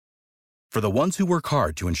For the ones who work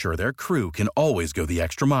hard to ensure their crew can always go the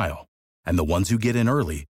extra mile, and the ones who get in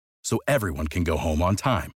early so everyone can go home on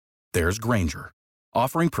time, there's Grainger,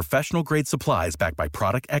 offering professional-grade supplies backed by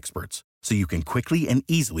product experts so you can quickly and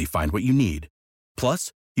easily find what you need.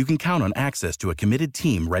 Plus, you can count on access to a committed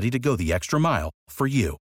team ready to go the extra mile for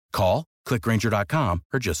you. Call, click Grainger.com,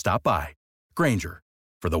 or just stop by. Grainger,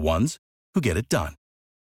 for the ones who get it done.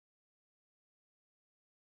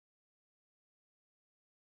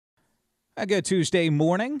 A good Tuesday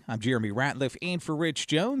morning. I'm Jeremy Ratliff in for Rich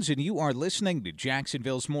Jones, and you are listening to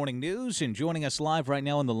Jacksonville's Morning News. And joining us live right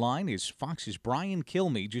now on the line is Fox's Brian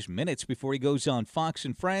Kilmeade, just minutes before he goes on Fox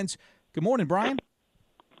and Friends. Good morning, Brian.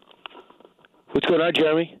 What's going on,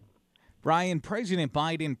 Jeremy? Brian, President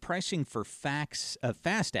Biden pressing for fast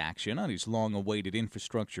action on his long-awaited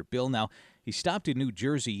infrastructure bill. Now, he stopped in New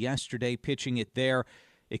Jersey yesterday, pitching it there.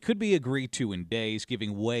 It could be agreed to in days,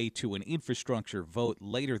 giving way to an infrastructure vote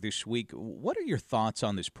later this week. What are your thoughts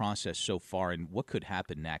on this process so far, and what could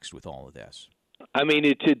happen next with all of this? I mean,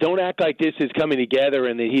 don't act like this is coming together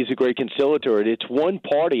and that he's a great conciliator. It's one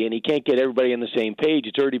party, and he can't get everybody on the same page.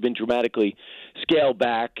 It's already been dramatically scaled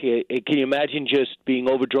back. Can you imagine just being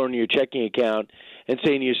overdrawn in your checking account and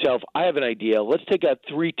saying to yourself, I have an idea. Let's take out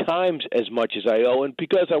 3 times as much as I owe, and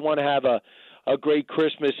because I want to have a great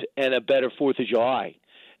Christmas and a better 4th of July.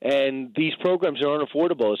 And these programs are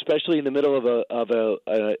unaffordable, especially in the middle of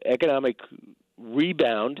a economic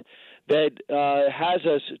rebound that has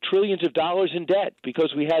us trillions of dollars in debt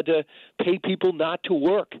because we had to pay people not to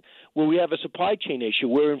work, where we have a supply chain issue,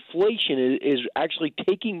 where inflation is actually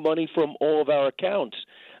taking money from all of our accounts.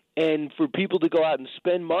 And for people to go out and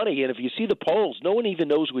spend money, and if you see the polls, no one even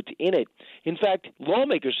knows what's in it. In fact,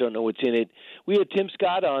 lawmakers don't know what's in it. We had Tim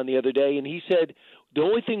Scott on the other day, and he said the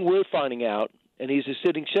only thing we're finding out, and he's a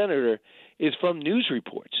sitting senator, is from news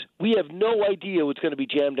reports. We have no idea what's going to be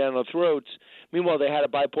jammed down our throats. Meanwhile, they had a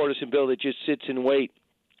bipartisan bill that just sits and wait,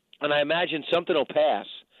 and I imagine something will pass.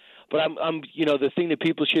 But the thing that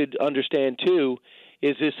people should understand too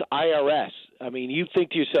is this IRS. I mean, you think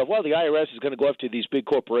to yourself, well, the IRS is going to go after these big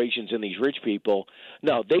corporations and these rich people.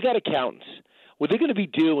 No, they got accountants. What they're going to be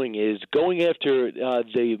doing is going after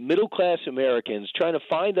the middle-class Americans, trying to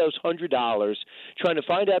find those $100, trying to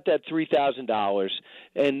find out that $3,000,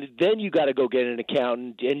 and then you got to go get an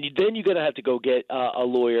accountant, and then you're going to have to go get a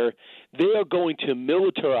lawyer. They are going to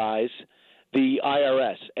militarize the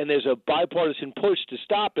IRS, and there's a bipartisan push to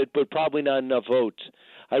stop it, but probably not enough votes.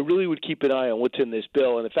 I really would keep an eye on what's in this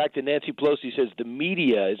bill. And the fact that Nancy Pelosi says the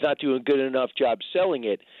media is not doing a good enough job selling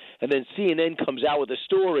it, and then CNN comes out with a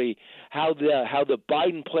story how the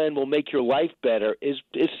Biden plan will make your life better is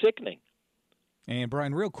sickening. And,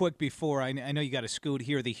 Brian, real quick before, I know you got to scoot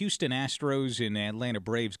here, the Houston Astros and Atlanta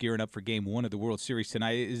Braves gearing up for Game 1 of the World Series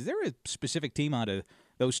tonight. Is there a specific team out of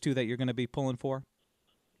those two that you're going to be pulling for?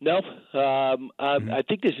 No, I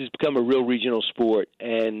think this has become a real regional sport,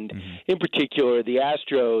 and in particular, the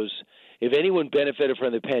Astros. If anyone benefited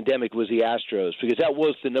from the pandemic, was the Astros, because that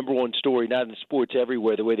was the number one story, not in sports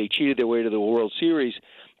everywhere. The way they cheated their way to the World Series.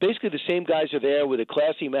 Basically, the same guys are there with a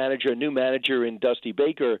classy manager, a new manager in Dusty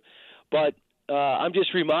Baker, but I'm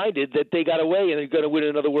just reminded that they got away and they're going to win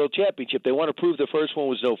another World Championship. They want to prove the first one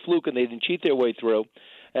was no fluke and they didn't cheat their way through.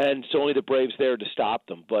 And it's only the Braves there to stop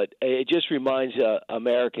them. But it just reminds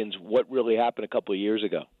Americans what really happened a couple of years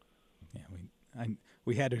ago. Yeah,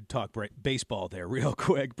 we had to talk baseball there real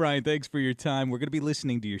quick. Brian, thanks for your time. We're going to be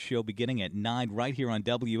listening to your show beginning at 9 right here on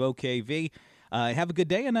WOKV. Have a good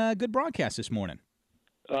day and a good broadcast this morning.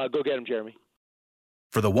 Go get him, Jeremy.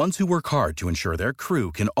 For the ones who work hard to ensure their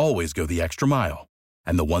crew can always go the extra mile,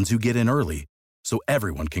 and the ones who get in early so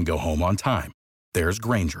everyone can go home on time, there's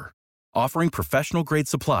Grainger, offering professional-grade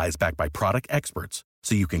supplies backed by product experts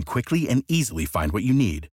so you can quickly and easily find what you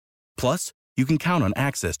need. Plus, you can count on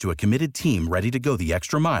access to a committed team ready to go the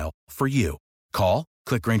extra mile for you. Call,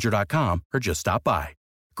 click Grainger.com, or just stop by.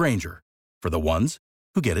 Grainger, for the ones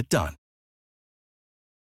who get it done.